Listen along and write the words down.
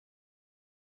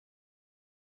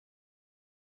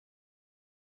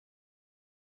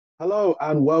Hello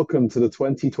and welcome to the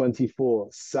 2024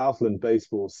 Southland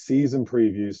Baseball season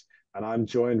previews. And I'm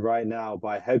joined right now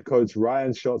by head coach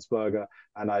Ryan Shotzberger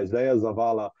and Isaiah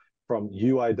Zavala from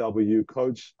UIW.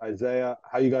 Coach Isaiah,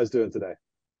 how you guys doing today?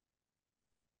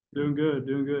 Doing good,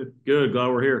 doing good. Good, glad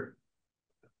we're here.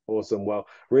 Awesome. Well,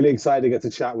 really excited to get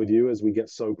to chat with you as we get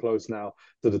so close now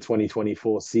to the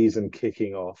 2024 season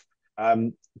kicking off.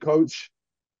 Coach,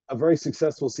 a very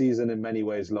successful season in many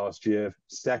ways last year,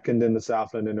 second in the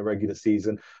Southland in the regular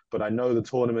season, but I know the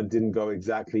tournament didn't go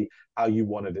exactly how you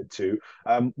wanted it to.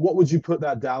 What would you put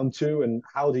that down to, and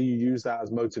how do you use that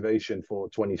as motivation for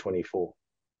 2024?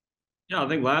 Yeah, I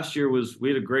think last year we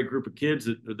had a great group of kids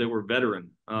that were veteran.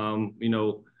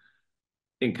 In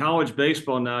college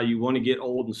baseball now you want to get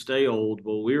old and stay old.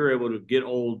 Well, we were able to get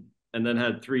old and then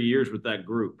had 3 years with that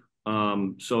group.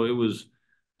 So it was,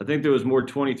 I think there was more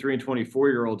 23 and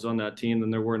 24-year-olds on that team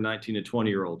than there were 19 and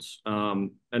 20-year-olds.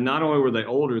 And not only were they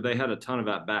older, they had a ton of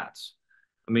at-bats.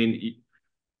 I mean,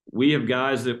 we have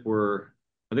guys that were,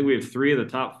 I think we have three of the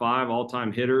top five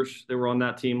all-time hitters that were on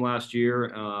that team last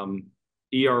year.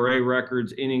 ERA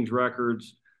records, innings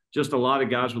records, just a lot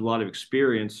of guys with a lot of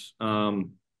experience.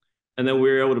 And then we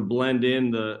were able to blend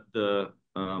in the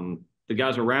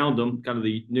guys around them, kind of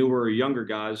the newer, younger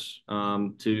guys,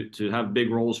 to have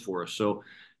big roles for us. So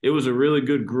it was a really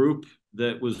good group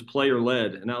that was player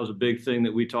led, and that was a big thing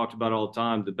that we talked about all the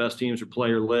time. The best teams are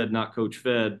player led, not coach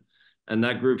fed, and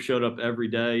that group showed up every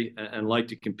day and liked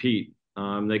to compete.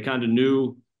 They kind of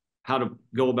knew how to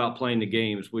go about playing the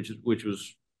games, which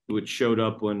showed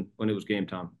up when it was game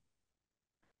time.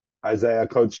 Isaiah,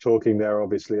 coach talking there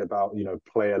obviously about,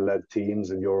 player-led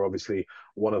teams, and you're obviously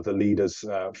one of the leaders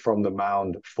from the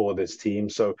mound for this team.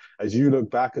 So as you look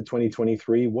back at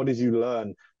 2023, what did you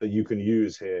learn that you can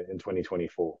use here in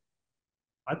 2024?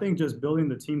 I think just building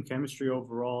the team chemistry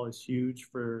overall is huge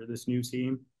for this new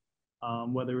team.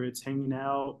 Whether it's hanging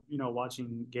out,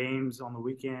 watching games on the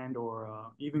weekend,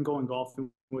 or even going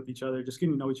golfing with each other, just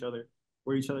getting to know each other,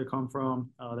 where each other come from,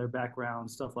 their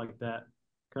background, stuff like that.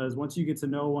 Because once you get to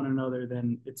know one another,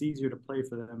 then it's easier to play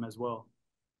for them as well.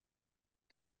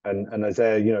 And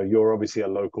Isaiah, you're obviously a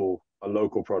local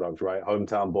product, right?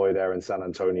 Hometown boy there in San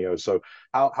Antonio. So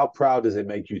how proud does it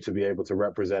make you to be able to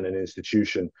represent an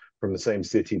institution from the same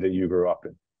city that you grew up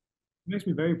in? It makes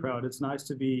me very proud. It's nice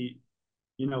to be,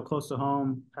 close to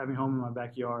home, having home in my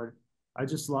backyard. I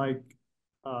just like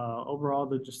overall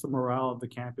just the morale of the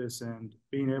campus and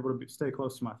being able to stay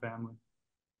close to my family.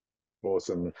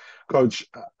 Awesome. Coach,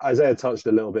 Isaiah touched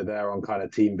a little bit there on kind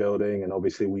of team building, and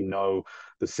obviously we know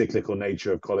the cyclical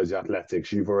nature of college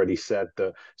athletics. You've already said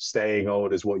that staying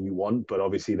old is what you want, but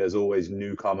obviously there's always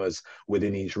newcomers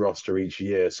within each roster each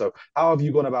year. So how have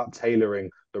you gone about tailoring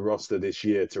the roster this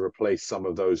year to replace some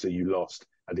of those that you lost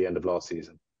at the end of last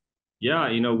season?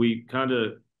 Yeah, we kind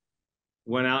of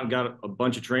went out and got a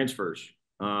bunch of transfers.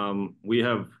 We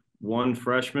have one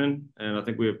freshman, and I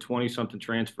think we have 20-something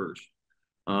transfers.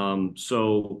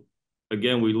 So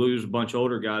again, we lose a bunch of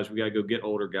older guys. We got to go get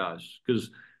older guys, because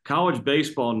college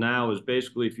baseball now is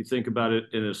basically, if you think about it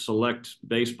in a select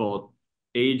baseball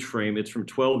age frame, it's from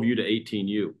 12U to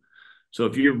 18U. So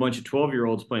if you have a bunch of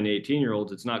 12-year-olds playing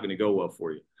 18-year-olds, it's not going to go well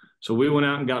for you. So we went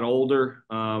out and got older.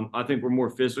 I think we're more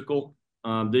physical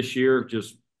this year,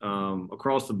 just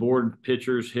across the board,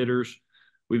 pitchers, hitters.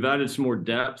 We've added some more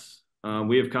depth.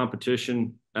 We have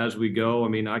competition as we go. I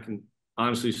mean, I can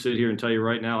honestly sit here and tell you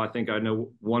right now, I think I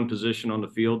know one position on the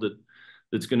field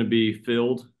that's going to be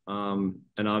filled. And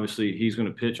obviously he's going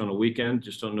to pitch on a weekend,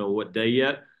 just don't know what day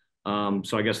yet.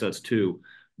 So I guess that's two.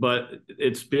 But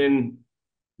it's been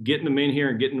getting them in here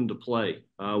and getting them to play.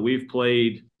 We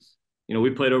played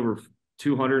over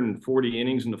 240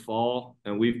 innings in the fall,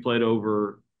 and we've played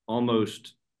over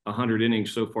almost 100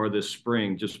 innings so far this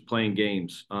spring, just playing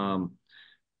games.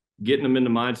 Getting them in the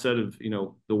mindset of,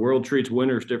 the world treats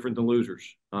winners different than losers.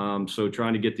 So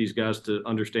trying to get these guys to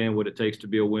understand what it takes to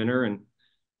be a winner, and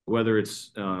whether it's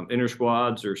inter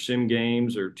squads or sim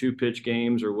games or 2-pitch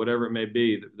games or whatever it may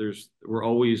be, we're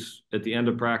always at the end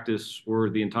of practice,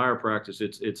 or the entire practice,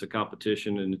 it's a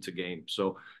competition and it's a game.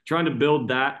 So trying to build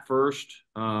that first,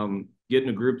 getting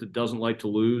a group that doesn't like to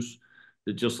lose,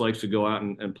 that just likes to go out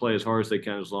and play as hard as they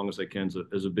can, as long as they can,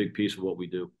 is a big piece of what we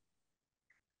do.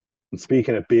 And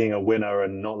speaking of being a winner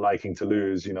and not liking to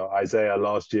lose, Isaiah,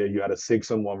 last year you had a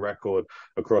 6-1 record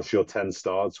across your 10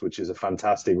 starts, which is a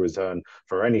fantastic return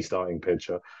for any starting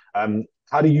pitcher.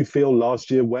 How do you feel last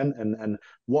year went, and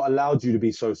what allowed you to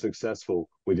be so successful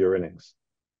with your innings?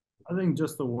 I think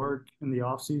just the work in the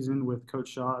offseason with Coach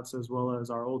Schatz, as well as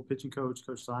our old pitching coach,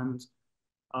 Coach Simons,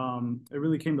 it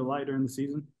really came to light during the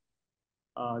season.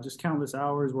 just countless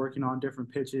hours working on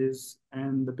different pitches.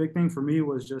 And the big thing for me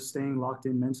was just staying locked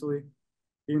in mentally,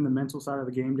 getting the mental side of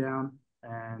the game down,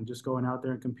 and just going out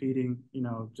there and competing.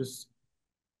 Just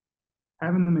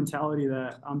having the mentality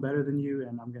that I'm better than you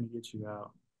and I'm going to get you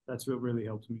out. That's what really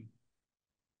helped me.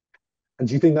 And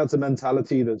do you think that's a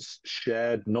mentality that's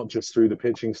shared not just through the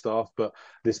pitching staff, but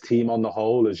this team on the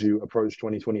whole as you approach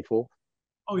 2024?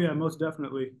 Oh yeah, most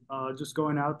definitely. Just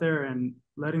going out there and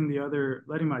letting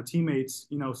my teammates,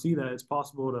 see that it's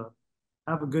possible to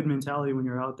have a good mentality when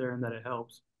you're out there and that it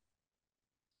helps.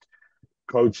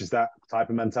 Coach, is that type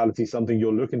of mentality something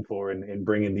you're looking for in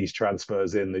bringing these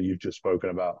transfers in that you've just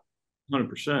spoken about?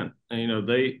 100%. And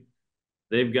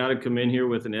they've got to come in here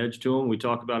with an edge to them. We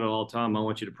talk about it all the time. I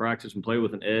want you to practice and play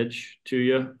with an edge to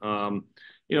you.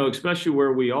 Especially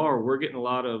where we are, we're getting a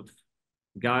lot of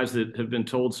guys that have been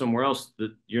told somewhere else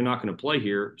that you're not going to play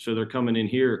here. So they're coming in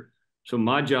here. So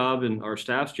my job and our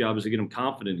staff's job is to get them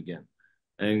confident again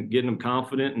and getting them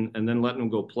confident and then letting them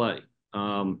go play.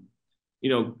 Zavala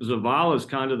is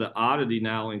kind of the oddity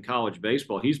now in college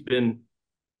baseball. He's been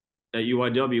at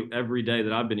UIW every day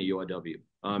that I've been at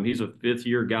UIW. He's a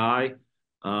fifth-year guy,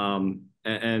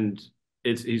 and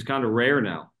he's kind of rare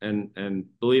now. And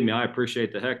believe me, I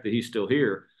appreciate the heck that he's still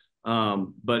here.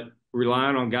 But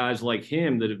relying on guys like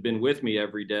him that have been with me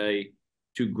every day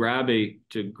to grab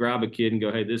a kid and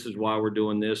go, hey, this is why we're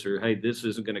doing this, or hey, this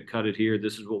isn't going to cut it here.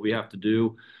 This is what we have to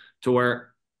do, to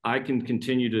where I can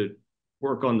continue to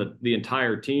work on the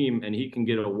entire team, and he can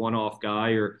get a one-off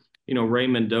guy. Or Ray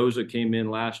Mendoza came in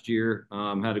last year,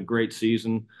 had a great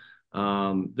season.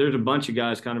 There's a bunch of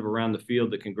guys kind of around the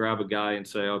field that can grab a guy and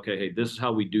say, okay, hey, this is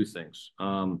how we do things,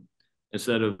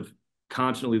 instead of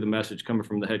constantly the message coming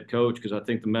from the head coach, because I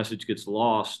think the message gets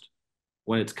lost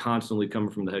when it's constantly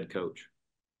coming from the head coach.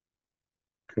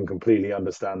 Can completely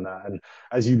understand that. And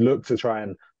as you look to try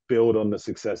and build on the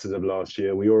successes of last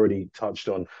year, we already touched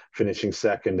on finishing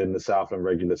second in the Southland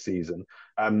regular season.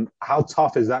 How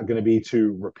tough is that going to be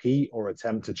to repeat or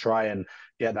attempt to try and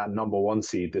get that number one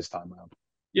seed this time around?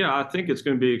 Yeah, I think it's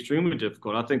going to be extremely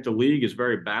difficult. I think the league is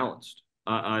very balanced.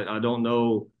 I don't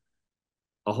know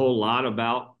a whole lot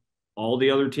about all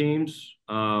the other teams,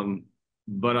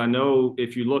 but I know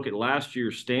if you look at last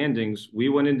year's standings, we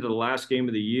went into the last game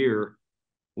of the year.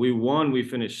 We won, we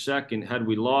finished second. Had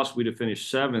we lost, we'd have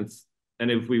finished seventh. And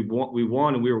if we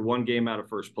won, and we were one game out of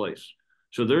first place.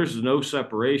 So there's no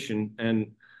separation.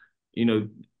 And,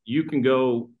 you can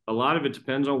go, a lot of it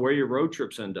depends on where your road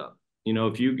trips end up.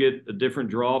 If you get a different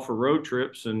draw for road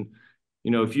trips, and,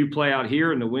 if you play out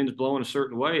here and the wind's blowing a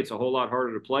certain way, it's a whole lot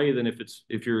harder to play than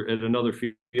if you're at another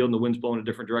field and the wind's blowing a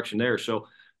different direction there. So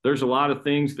there's a lot of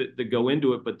things that go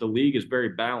into it, but the league is very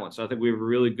balanced. I think we have a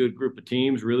really good group of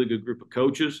teams, really good group of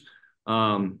coaches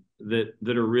that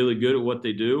are really good at what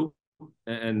they do.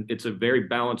 And it's a very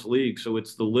balanced league. So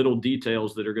it's the little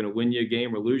details that are going to win you a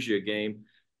game or lose you a game.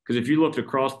 Because if you looked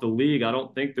across the league, I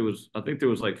think there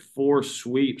was like 4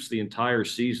 sweeps the entire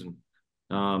season.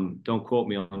 Don't quote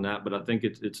me on that, but I think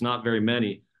it's not very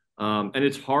many. And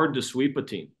it's hard to sweep a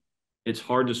team.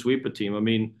 I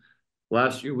mean,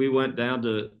 last year we went down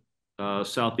to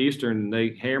Southeastern and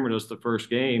they hammered us the first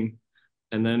game,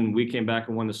 and then we came back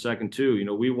and won the second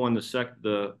 2. We won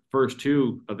the first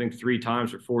 2, I think 3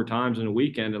 times or 4 times in a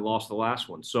weekend, and lost the last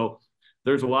one. So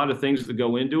there's a lot of things that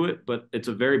go into it, but it's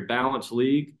a very balanced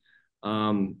league.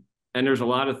 And there's a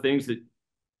lot of things that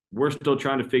we're still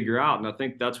trying to figure out. And I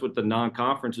think that's what the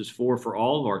non-conference is for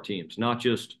all of our teams, not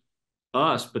just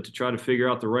us, but to try to figure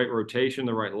out the right rotation,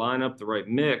 the right lineup, the right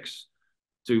mix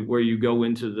to where you go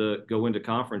into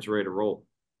conference ready to roll.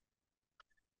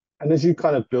 And as you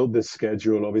kind of build this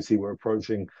schedule, obviously we're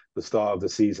approaching the start of the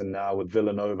season now with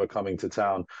Villanova coming to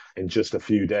town in just a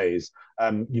few days.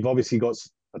 You've obviously got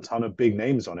a ton of big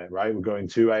names on it, right? We're going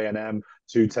to A&M,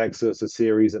 to Texas, a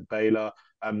series at Baylor.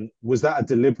 Was that a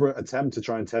deliberate attempt to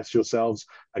try and test yourselves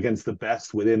against the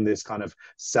best within this kind of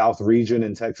South region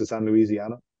in Texas and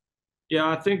Louisiana? Yeah,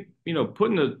 I think,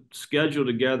 putting a schedule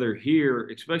together here,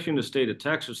 especially in the state of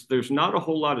Texas, there's not a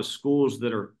whole lot of schools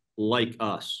that are like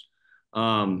us,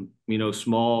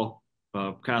 small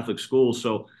Catholic schools.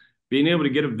 So being able to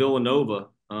get a Villanova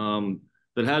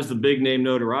that has the big name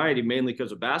notoriety, mainly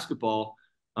because of basketball,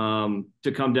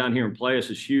 to come down here and play us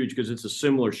is huge because it's a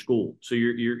similar school. So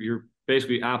you're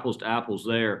basically apples to apples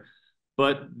there.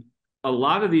 But a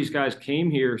lot of these guys came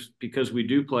here because we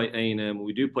do play A&M,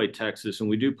 we do play Texas, and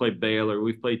we do play Baylor.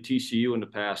 We've played TCU in the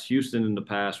past, Houston in the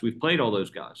past. We've played all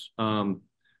those guys. And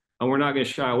we're not going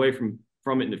to shy away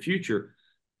from it in the future.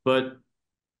 But,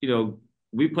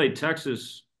 we played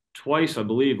Texas twice, I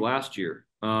believe, last year.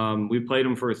 We played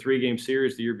them for a 3-game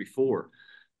series the year before.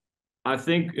 I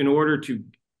think in order to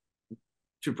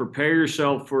prepare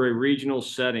yourself for a regional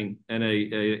setting and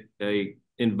a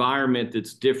environment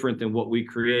that's different than what we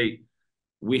create,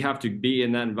 we have to be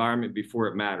in that environment before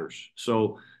it matters.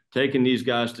 So taking these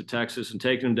guys to Texas and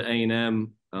taking them to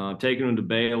A&M, taking them to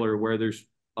Baylor, where there's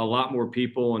a lot more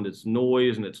people and it's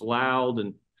noise and it's loud,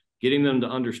 and getting them to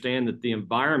understand that the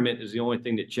environment is the only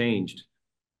thing that changed.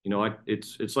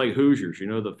 It's like Hoosiers.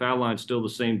 The foul line's still the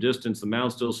same distance, the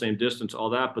mound's still the same distance, all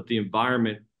that, but the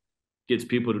environment gets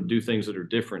people to do things that are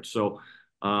different. So,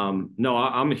 no,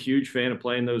 I'm a huge fan of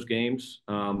playing those games.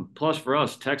 Plus, for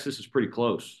us, Texas is pretty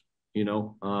close.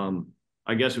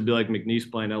 I guess it'd be like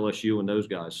McNeese playing LSU and those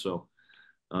guys. So,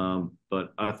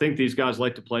 but I think these guys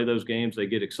like to play those games. They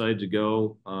get excited to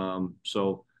go.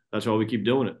 So that's why we keep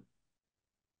doing it.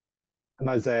 And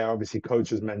Isaiah, obviously,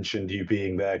 coach has mentioned you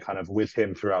being there kind of with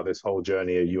him throughout this whole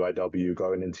journey at UIW,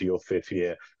 going into your 5th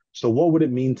year. So what would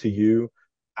it mean to you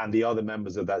and the other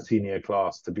members of that senior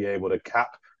class to be able to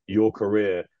cap your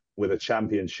career with a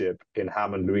championship in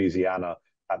Hammond, Louisiana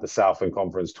at the Southland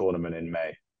Conference tournament in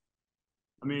May?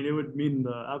 I mean, it would mean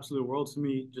the absolute world to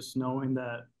me, just knowing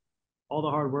that all the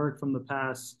hard work from the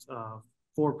past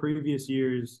 4 previous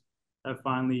years have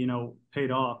finally,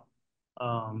 paid off.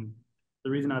 The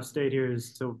reason I've stayed here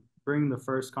is to bring the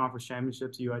first conference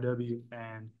championship to UIW,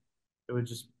 and it would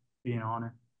just be an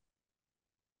honor.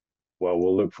 Well,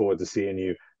 we'll look forward to seeing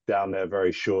you down there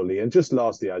very shortly. And just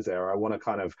lastly, Isaiah, I want to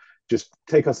kind of just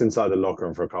take us inside the locker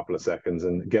room for a couple of seconds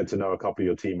and get to know a couple of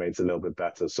your teammates a little bit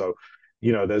better. So,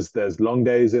 there's long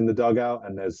days in the dugout,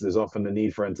 and there's often the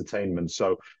need for entertainment.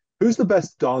 So who's the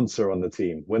best dancer on the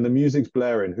team? When the music's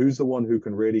blaring, who's the one who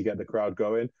can really get the crowd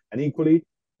going? And equally,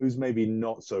 who's maybe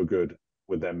not so good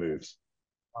with their moves?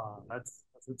 That's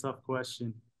a tough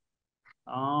question.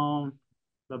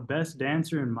 The best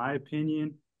dancer, in my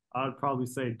opinion, I would probably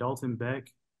say Dalton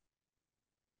Beck.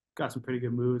 Got some pretty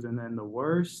good moves. And then the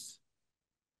worst,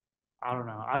 I don't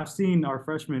know. I've seen our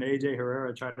freshman AJ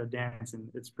Herrera try to dance, and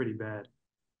it's pretty bad.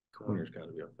 Corner's got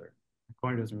to be up there.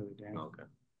 Corner doesn't really dance. Oh, okay.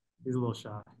 He's a little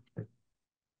shy.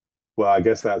 Well, I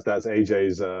guess that's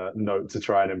AJ's note to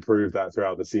try and improve that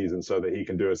throughout the season so that he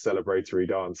can do a celebratory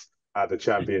dance at the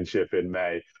championship in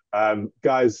May.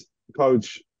 Guys,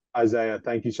 Coach Isaiah,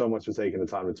 thank you so much for taking the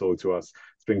time to talk to us.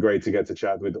 It's been great to get to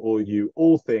chat with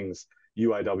all things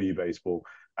UIW baseball.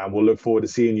 And we'll look forward to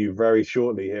seeing you very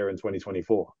shortly here in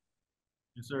 2024.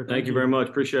 Yes, sir. Thank you very much.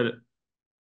 Appreciate it.